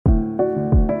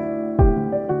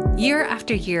Year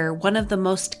after year, one of the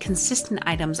most consistent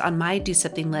items on my do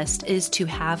something list is to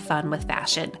have fun with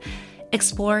fashion.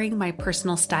 Exploring my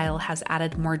personal style has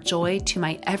added more joy to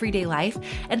my everyday life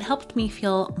and helped me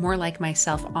feel more like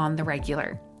myself on the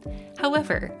regular.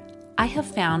 However, I have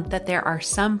found that there are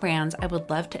some brands I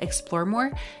would love to explore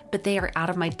more, but they are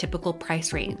out of my typical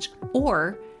price range.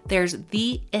 Or there's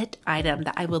the it item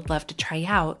that I would love to try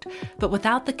out, but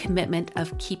without the commitment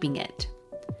of keeping it.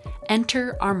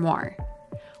 Enter Armoire.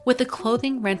 With a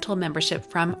clothing rental membership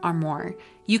from Armoire,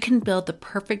 you can build the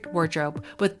perfect wardrobe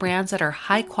with brands that are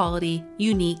high quality,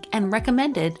 unique, and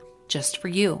recommended just for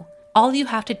you. All you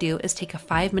have to do is take a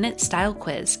 5-minute style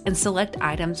quiz and select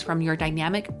items from your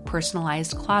dynamic,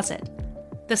 personalized closet.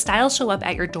 The styles show up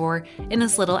at your door in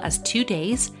as little as 2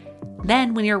 days.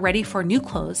 Then, when you're ready for new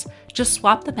clothes, just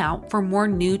swap them out for more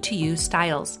new-to-you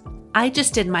styles. I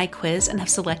just did my quiz and have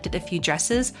selected a few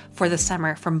dresses for the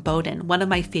summer from Boden, one of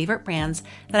my favorite brands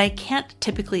that I can't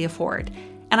typically afford.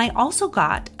 And I also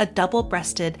got a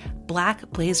double-breasted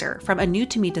black blazer from a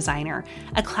new-to-me designer,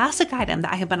 a classic item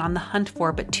that I have been on the hunt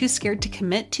for but too scared to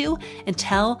commit to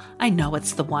until I know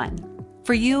it's the one.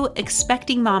 For you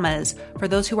expecting mamas, for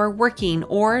those who are working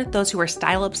or those who are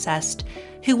style-obsessed,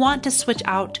 who want to switch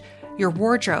out your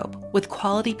wardrobe with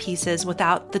quality pieces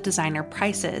without the designer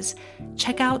prices,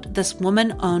 check out this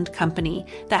woman-owned company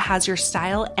that has your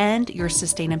style and your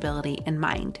sustainability in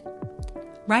mind.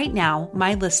 Right now,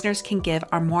 my listeners can give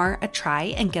Armoire a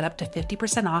try and get up to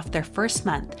 50% off their first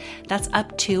month. That's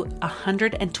up to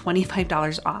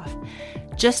 $125 off.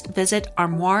 Just visit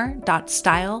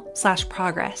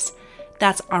armoire.style/progress.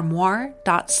 That's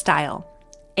armoire.style.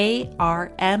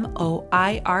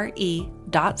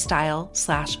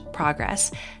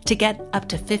 ARMOIRE.style/progress to get up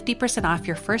to 50% off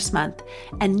your first month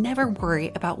and never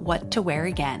worry about what to wear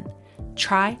again.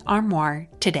 Try Armoire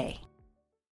today.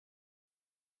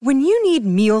 When you need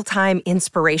mealtime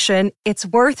inspiration, it's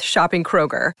worth shopping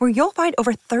Kroger, where you'll find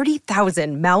over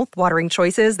 30,000 mouth-watering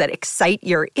choices that excite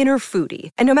your inner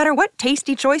foodie. And no matter what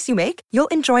tasty choice you make, you'll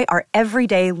enjoy our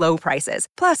everyday low prices,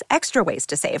 plus extra ways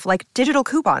to save, like digital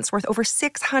coupons worth over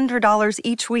 $600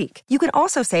 each week. You can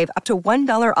also save up to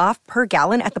 $1 off per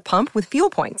gallon at the pump with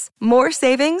fuel points. More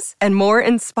savings and more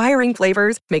inspiring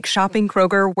flavors make shopping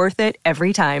Kroger worth it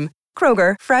every time.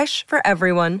 Kroger, fresh for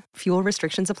everyone. Fuel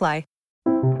restrictions apply.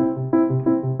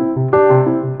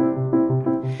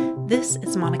 This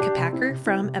is Monica Packer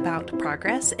from About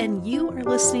Progress, and you are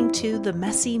listening to The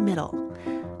Messy Middle,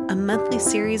 a monthly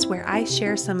series where I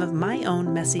share some of my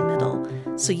own messy middle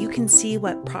so you can see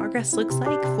what progress looks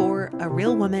like for a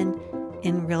real woman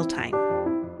in real time.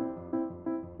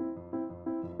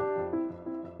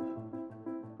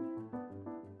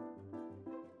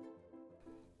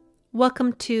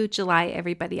 Welcome to July,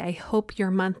 everybody. I hope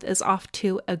your month is off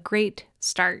to a great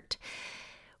start.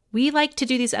 We like to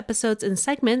do these episodes in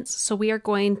segments, so we are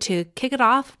going to kick it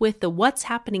off with the What's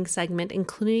Happening segment,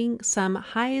 including some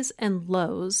highs and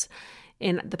lows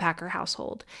in the Packer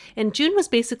household. And June was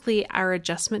basically our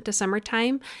adjustment to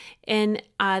summertime. In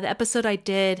the episode I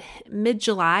did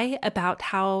mid-July about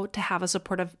how to have a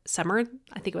supportive summer,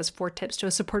 I think it was 4 tips to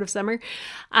a supportive summer,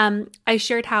 I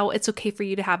shared how it's okay for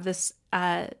you to have this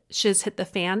shiz hit the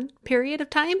fan period of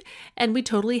time. And we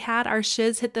totally had our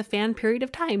shiz hit the fan period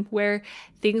of time where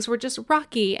things were just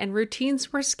rocky and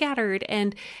routines were scattered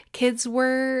and kids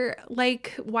were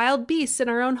like wild beasts in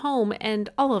our own home and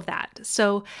all of that.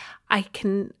 So I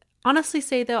can honestly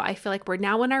say though, I feel like we're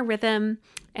now in our rhythm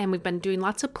and we've been doing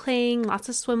lots of playing, lots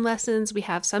of swim lessons. We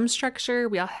have some structure.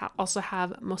 We also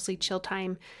have mostly chill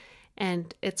time.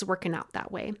 And it's working out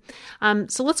that way.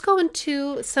 So let's go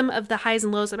into some of the highs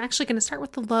and lows. I'm actually going to start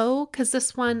with the low because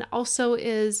this one also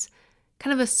is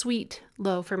kind of a sweet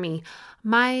low for me.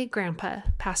 My grandpa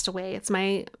passed away. It's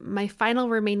my final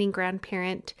remaining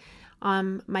grandparent,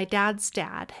 my dad's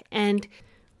dad. And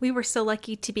we were so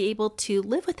lucky to be able to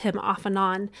live with him off and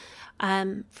on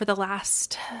for the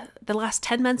last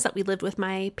 10 months that we lived with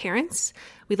my parents.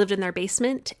 We lived in their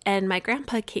basement, and my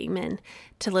grandpa came in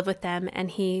to live with them, and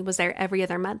he was there every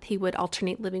other month. He would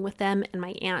alternate living with them and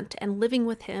my aunt, and living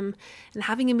with him and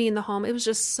having him be in the home. It was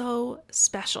just so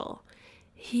special.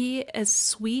 He is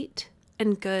sweet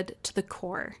and good to the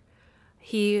core.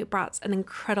 He brought an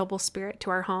incredible spirit to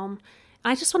our home.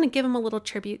 I just want to give him a little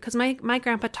tribute because my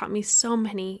grandpa taught me so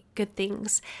many good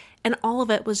things, and all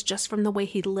of it was just from the way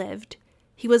he lived.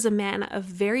 He was a man of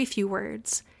very few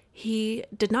words. He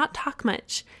did not talk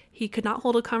much. He could not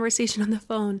hold a conversation on the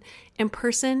phone. In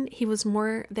person, he was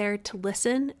more there to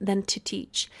listen than to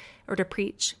teach or to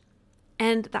preach.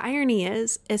 And the irony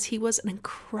is he was an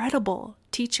incredible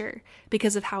teacher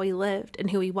because of how he lived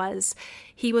and who he was.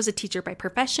 He was a teacher by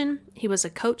profession. He was a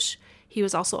coach. He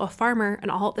was also a farmer, and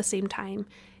all at the same time.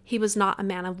 He was not a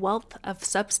man of wealth, of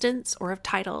substance, or of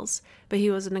titles, but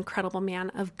he was an incredible man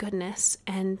of goodness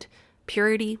and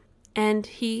purity, and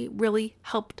he really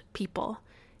helped people.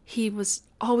 He was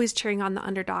always cheering on the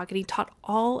underdog, and he taught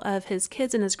all of his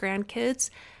kids and his grandkids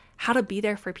how to be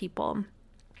there for people.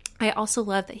 I also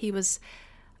love that he was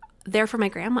there for my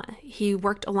grandma. He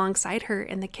worked alongside her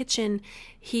in the kitchen.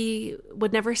 He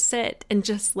would never sit and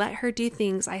just let her do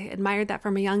things. I admired that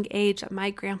from a young age, that my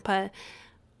grandpa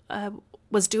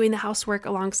was doing the housework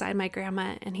alongside my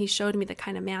grandma, and he showed me the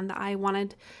kind of man that I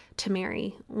wanted to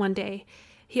marry one day.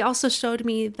 He also showed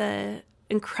me the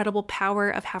incredible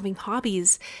power of having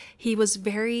hobbies. He was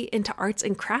very into arts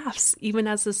and crafts, even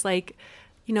as this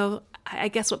I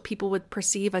guess what people would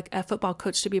perceive a football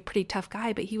coach to be a pretty tough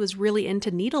guy, but he was really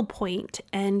into needlepoint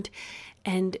and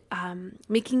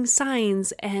making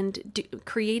signs and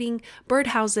creating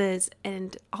birdhouses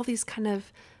and all these kind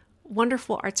of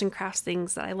wonderful arts and crafts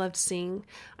things that I loved seeing.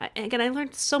 Again, I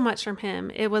learned so much from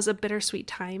him. It was a bittersweet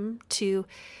time to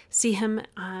see him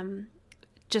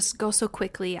just go so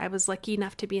quickly. I was lucky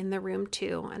enough to be in the room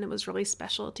too, and it was really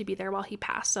special to be there while he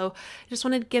passed. So I just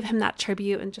wanted to give him that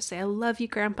tribute and just say, I love you,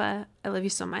 Grandpa. I love you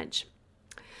so much.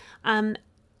 A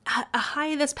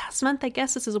high this past month, I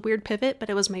guess this is a weird pivot, but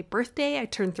it was my birthday. I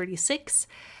turned 36.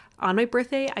 On my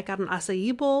birthday, I got an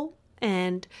acai bowl,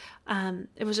 and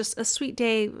it was just a sweet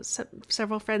day.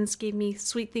 Several friends gave me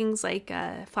sweet things like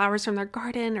flowers from their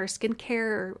garden or skincare.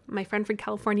 Or my friend from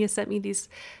California sent me these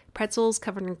pretzels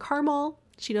covered in caramel.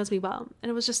 She knows me well. And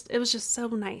it was just so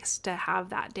nice to have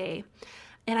that day.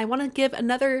 And I want to give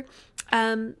another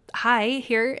hi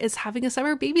here is having a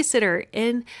summer babysitter.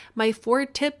 In my 4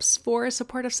 tips for a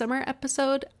supportive summer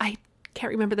episode, I can't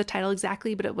remember the title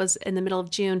exactly, but it was in the middle of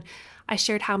June. I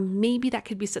shared how maybe that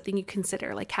could be something you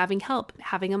consider, like having help,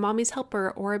 having a mommy's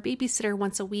helper or a babysitter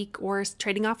once a week, or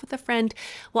trading off with a friend.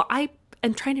 Well, I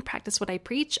am trying to practice what I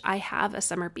preach. I have a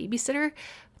summer babysitter.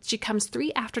 She comes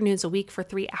 3 afternoons a week for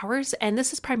 3 hours, and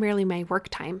this is primarily my work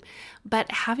time.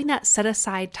 But having that set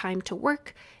aside time to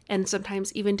work, and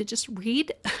sometimes even to just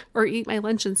read or eat my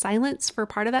lunch in silence for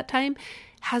part of that time,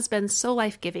 has been so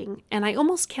life-giving. And I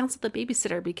almost canceled the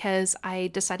babysitter because I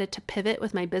decided to pivot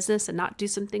with my business and not do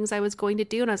some things I was going to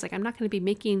do. And I was like, I'm not going to be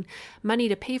making money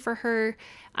to pay for her.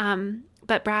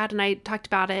 But Brad and I talked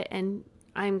about it, and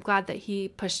I'm glad that he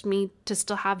pushed me to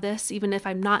still have this, even if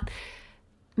I'm not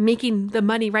making the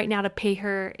money right now to pay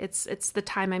her. It's the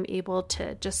time I'm able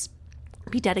to just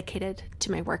be dedicated to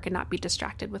my work and not be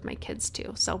distracted with my kids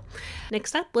too. So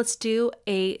next up, let's do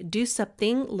a do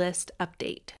something list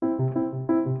update.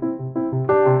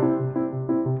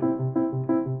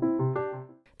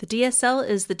 The DSL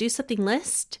is the Do Something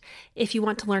list. If you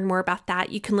want to learn more about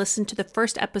that, you can listen to the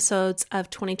first episodes of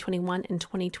 2021 and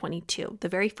 2022, the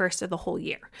very first of the whole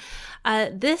year.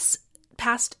 This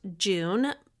past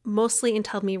June mostly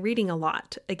entailed me reading a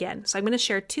lot again. So I'm going to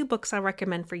share 2 books I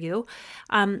recommend for you.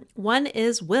 One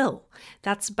is Will.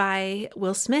 That's by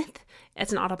Will Smith.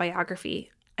 It's an autobiography.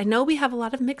 I know we have a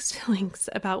lot of mixed feelings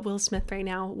about Will Smith right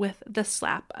now with The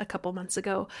Slap a couple months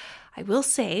ago. I will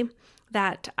say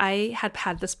that I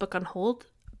had this book on hold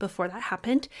before that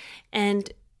happened, and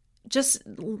just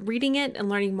reading it and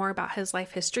learning more about his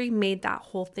life history made that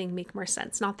whole thing make more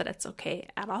sense. Not that it's okay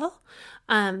at all,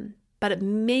 but it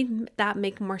made that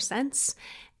make more sense.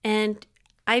 And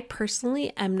I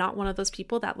personally am not one of those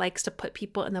people that likes to put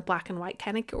people in the black and white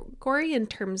category in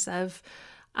terms of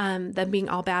them being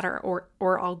all bad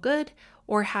or all good,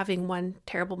 or having one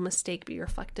terrible mistake be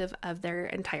reflective of their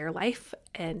entire life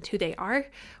and who they are.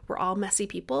 We're all messy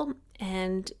people.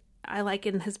 And I like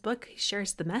in his book, he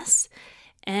shares the mess.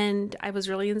 And I was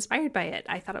really inspired by it.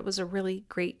 I thought it was a really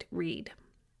great read.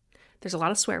 There's a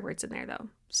lot of swear words in there though.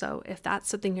 So if that's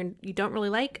something you don't really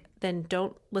like, then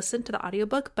don't listen to the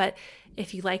audiobook. But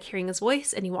if you like hearing his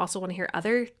voice and you also want to hear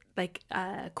other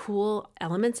cool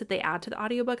elements that they add to the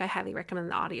audiobook, I highly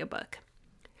recommend the audiobook.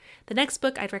 The next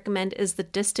book I'd recommend is The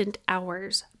Distant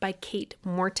Hours by Kate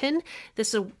Morton.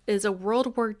 This is a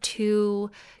World War II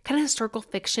kind of historical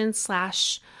fiction /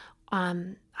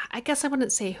 I guess I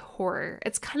wouldn't say horror.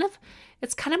 It's kind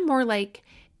of more like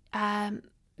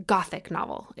Gothic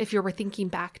novel, if you were thinking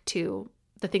back to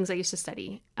the things I used to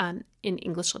study in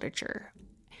English literature.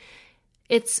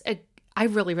 I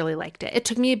really, really liked it. It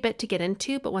took me a bit to get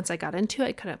into, but once I got into it,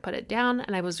 I couldn't put it down,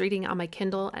 and I was reading on my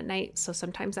Kindle at night, so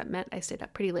sometimes that meant I stayed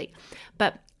up pretty late.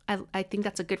 But I think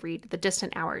that's a good read, The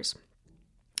Distant Hours.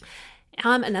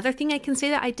 Another thing I can say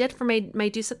that I did for my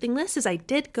do something list is I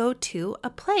did go to a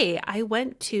play. I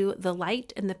went to The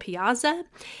Light in the Piazza,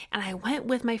 and I went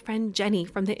with my friend Jenny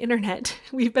from the internet.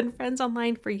 We've been friends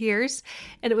online for years,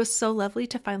 and it was so lovely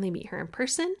to finally meet her in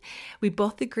person. We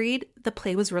both agreed the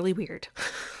play was really weird,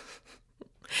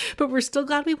 but we're still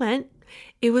glad we went.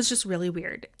 It was just really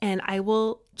weird, and I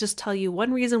will just tell you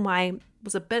one reason why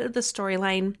was a bit of the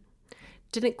storyline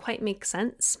didn't quite make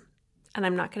sense, and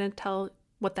I'm not going to tell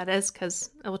what that is because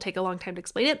it will take a long time to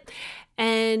explain it,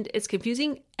 and it's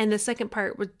confusing. And the second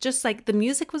part was just like the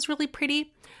music was really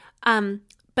pretty,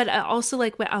 but I also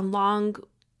like went on long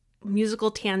musical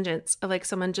tangents of like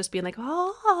someone just being like, you're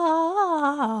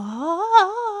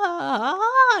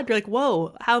like,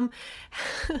 whoa, how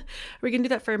we're gonna do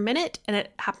that for a minute? And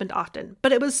it happened often,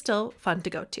 but it was still fun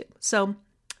to go to. So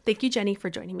thank you, Jenny,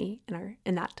 for joining me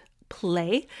in that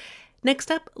play. Next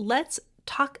up, let's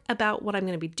talk about what I'm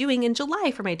going to be doing in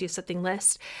July for my do something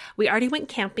list. We already went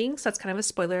camping, so that's kind of a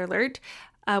spoiler alert.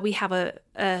 We have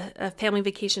a family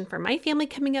vacation for my family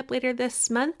coming up later this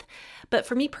month. But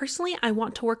for me personally, I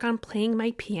want to work on playing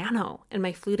my piano and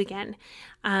my flute again.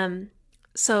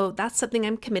 So that's something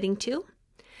I'm committing to.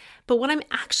 But what I'm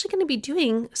actually going to be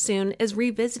doing soon is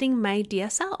revisiting my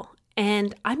DSL.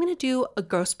 And I'm going to do a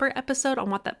Ghostbird episode on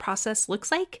what that process looks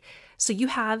like. So you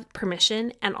have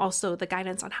permission and also the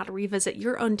guidance on how to revisit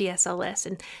your own DSL list.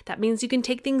 And that means you can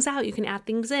take things out, you can add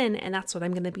things in, and that's what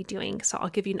I'm going to be doing. So I'll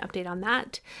give you an update on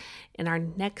that in our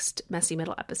next Messy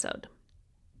Middle episode.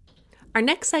 Our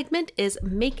next segment is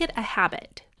Make It a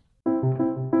Habit.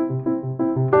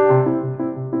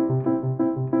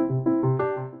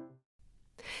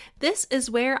 This is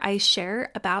where I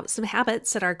share about some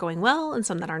habits that are going well and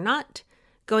some that are not.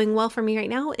 Going well for me right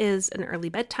now is an early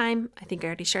bedtime. I think I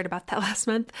already shared about that last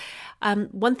month.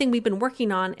 One thing we've been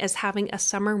working on is having a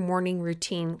summer morning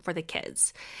routine for the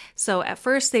kids. So at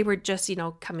first they were just,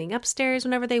 coming upstairs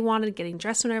whenever they wanted, getting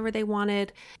dressed whenever they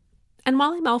wanted. And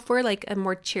while I'm all for like a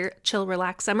more chill,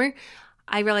 relaxed summer,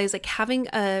 I realized like having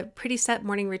a pretty set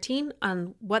morning routine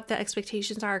on what the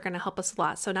expectations are going to help us a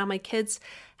lot. So now my kids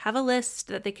have a list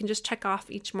that they can just check off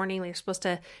each morning. They're supposed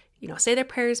to, say their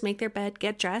prayers, make their bed,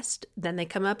 get dressed. Then they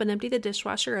come up and empty the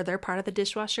dishwasher, or they're part of the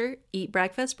dishwasher, eat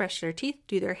breakfast, brush their teeth,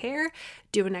 do their hair,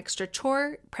 do an extra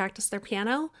chore, practice their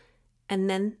piano, and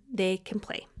then they can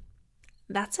play.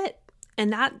 That's it.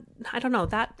 And that, I don't know,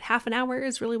 that half an hour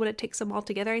is really what it takes them all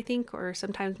together, I think, or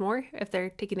sometimes more if they're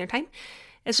taking their time.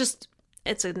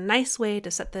 It's a nice way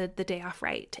to set the day off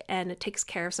right, and it takes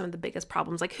care of some of the biggest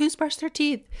problems, like who's brushed their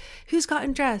teeth, who's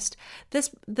gotten dressed,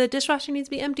 the dishwasher needs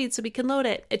to be emptied so we can load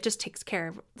it. It just takes care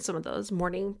of some of those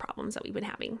morning problems that we've been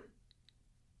having.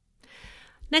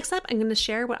 Next up, I'm going to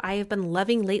share what I have been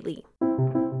loving lately.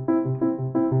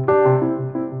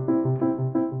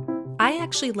 I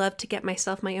actually love to get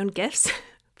myself my own gifts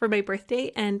for my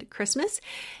birthday and Christmas,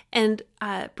 and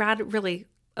Brad really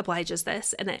obliges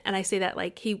this, and I say that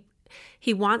like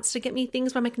he wants to get me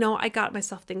things, but I'm like, no, I got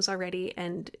myself things already.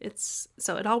 And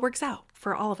so it all works out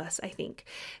for all of us, I think.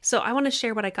 So I want to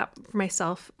share what I got for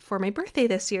myself for my birthday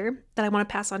this year that I want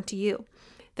to pass on to you.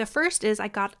 The first is I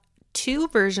got 2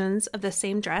 versions of the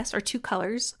same dress, or 2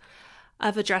 colors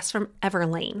of a dress from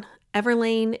Everlane.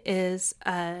 Everlane is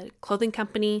a clothing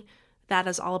company that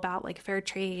is all about like fair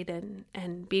trade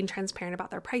and being transparent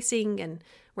about their pricing and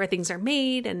where things are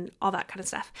made and all that kind of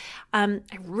stuff. I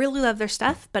really love their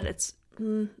stuff, but it's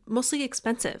mostly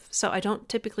expensive. So I don't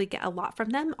typically get a lot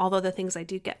from them, although the things I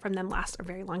do get from them last a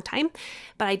very long time.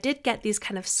 But I did get these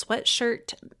kind of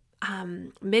sweatshirt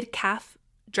mid-calf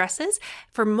dresses.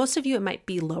 For most of you, it might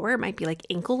be lower. It might be like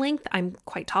ankle length. I'm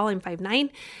quite tall. I'm 5'9".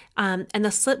 And the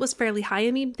slit was fairly high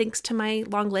on me thanks to my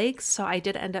long legs. So I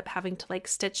did end up having to like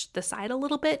stitch the side a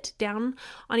little bit down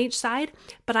on each side,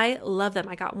 but I love them.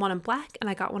 I got one in black and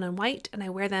I got one in white, and I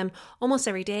wear them almost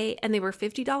every day. And they were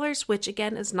 $50, which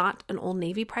again is not an Old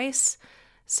Navy price.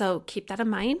 So keep that in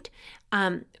mind.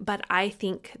 But I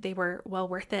think they were well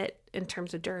worth it in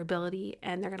terms of durability,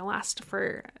 and they're going to last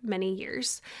for many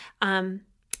years.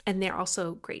 And they're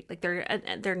also great. Like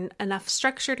they're enough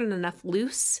structured and enough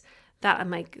loose that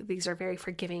I'm like, these are very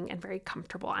forgiving and very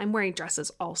comfortable. I'm wearing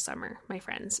dresses all summer, my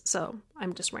friends. So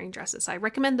I'm just wearing dresses. So I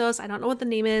recommend those. I don't know what the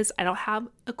name is. I don't have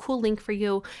a cool link for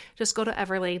you. Just go to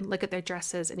Everlane, look at their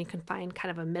dresses, and you can find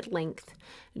kind of a mid-length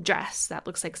dress that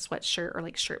looks like sweatshirt or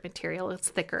like shirt material. It's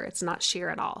thicker. It's not sheer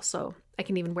at all. So I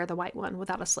can even wear the white one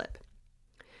without a slip.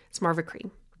 It's more of a cream.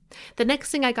 The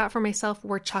next thing I got for myself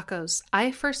were Chacos.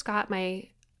 I first got my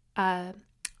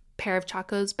pair of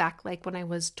Chacos back like when I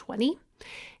was 20,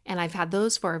 And I've had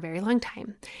those for a very long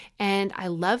time. And I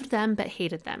loved them, but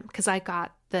hated them because I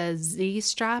got the Z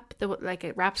strap, like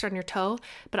it wraps around your toe,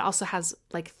 but it also has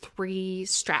like 3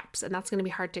 straps. And that's going to be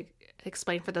hard to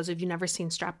explain for those of you never seen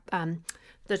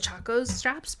the Chacos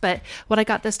straps. But what I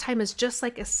got this time is just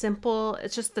like it's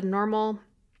just the normal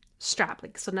strap,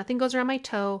 like, so nothing goes around my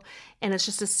toe, and it's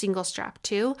just a single strap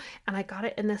too. And I got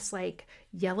it in this like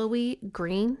yellowy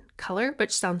green color,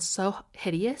 which sounds so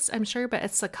hideous, I'm sure, but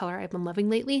it's the color I've been loving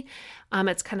lately.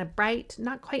 It's kind of bright,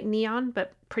 not quite neon,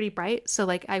 but pretty bright. So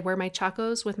like I wear my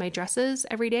Chacos with my dresses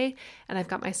every day, and I've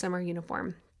got my summer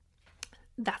uniform.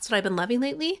 That's what I've been loving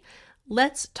lately.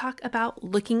 Let's talk about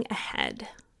looking ahead.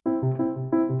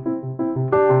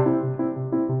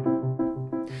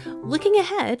 Looking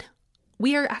ahead,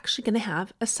 we are actually going to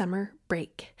have a summer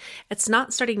break. It's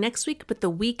not starting next week, but the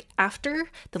week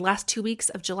after, the last 2 weeks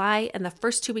of July and the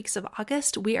first 2 weeks of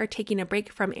August, we are taking a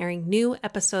break from airing new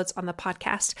episodes on the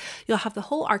podcast. You'll have the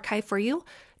whole archive for you.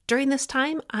 During this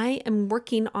time, I am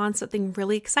working on something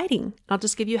really exciting. I'll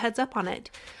just give you a heads up on it.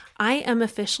 I am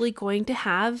officially going to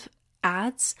have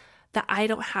ads that I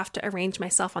don't have to arrange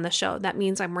myself on the show. That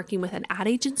means I'm working with an ad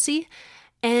agency,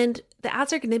 and the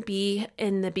ads are going to be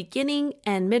in the beginning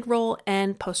and mid-roll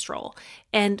and post-roll.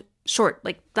 And short,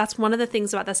 like that's one of the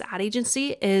things about this ad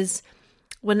agency is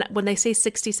when they say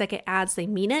 60-second ads, they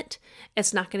mean it.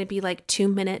 It's not going to be like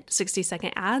 2-minute,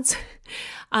 60-second ads.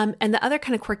 And the other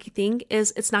kind of quirky thing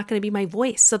is it's not going to be my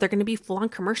voice. So they're going to be full-on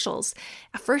commercials.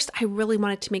 At first, I really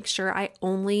wanted to make sure I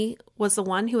only was the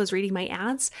one who was reading my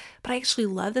ads, but I actually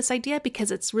love this idea because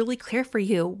it's really clear for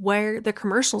you where the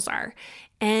commercials are.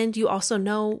 And you also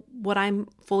know what I'm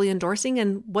fully endorsing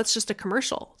and what's just a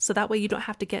commercial. So that way you don't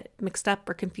have to get mixed up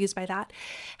or confused by that.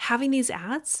 Having these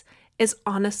ads is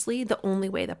honestly the only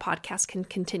way the podcast can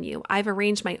continue. I've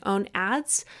arranged my own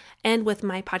ads and with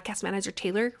my podcast manager,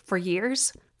 Taylor, for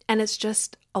years, and it's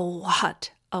just a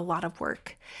lot of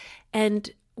work. And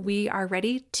we are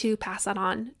ready to pass that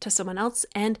on to someone else.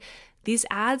 And these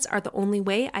ads are the only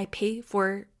way I pay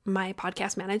for my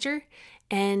podcast manager,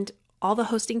 and all the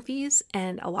hosting fees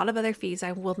and a lot of other fees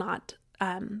I will not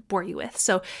bore you with.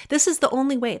 So this is the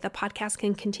only way the podcast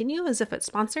can continue, as if it's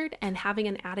sponsored, and having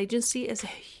an ad agency is a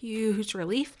huge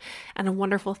relief and a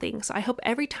wonderful thing. So I hope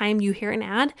every time you hear an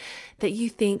ad that you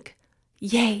think,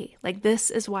 yay, like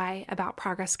this is why About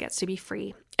Progress gets to be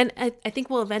free. And I think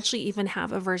we'll eventually even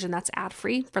have a version that's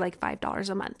ad-free for like $5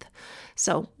 a month.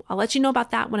 So I'll let you know about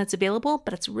that when it's available,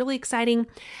 but it's really exciting.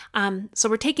 So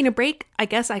we're taking a break. I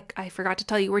guess I forgot to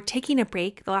tell you, we're taking a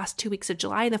break the last 2 weeks of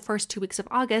July and the first 2 weeks of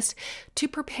August to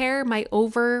prepare my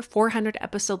over 400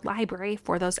 episode library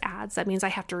for those ads. That means I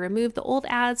have to remove the old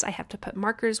ads. I have to put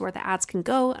markers where the ads can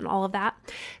go and all of that.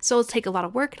 So it'll take a lot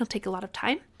of work and it'll take a lot of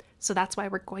time. So that's why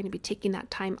we're going to be taking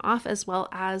that time off, as well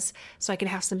as so I can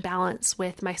have some balance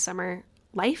with my summer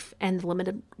life and the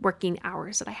limited working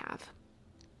hours that I have.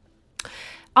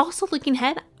 Also looking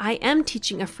ahead, I am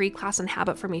teaching a free class on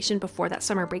habit formation before that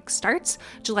summer break starts,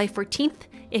 July 14th.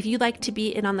 If you'd like to be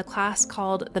in on the class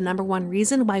called The Number One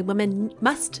Reason Why Women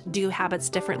Must Do Habits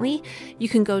Differently, you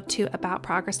can go to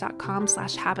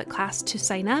aboutprogress.com/habit class to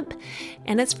sign up,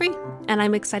 and it's free, and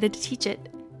I'm excited to teach it.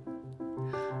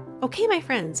 Okay, my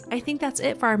friends, I think that's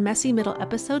it for our messy middle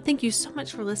episode. Thank you so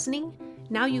much for listening.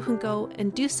 Now you can go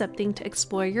and do something to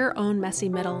explore your own messy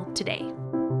middle today.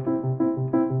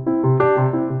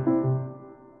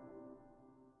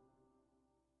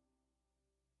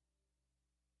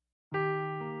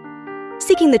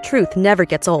 Seeking the truth never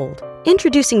gets old.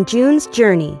 Introducing June's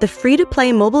Journey, the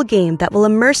free-to-play mobile game that will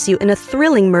immerse you in a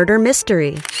thrilling murder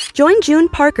mystery. Join June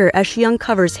Parker as she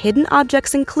uncovers hidden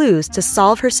objects and clues to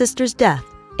solve her sister's death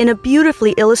in a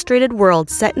beautifully illustrated world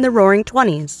set in the Roaring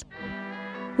 '20s.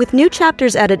 With new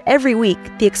chapters added every week,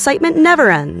 the excitement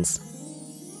never ends.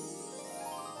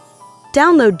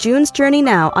 Download June's Journey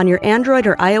now on your Android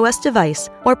or iOS device,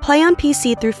 or play on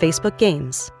PC through Facebook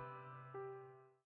Games.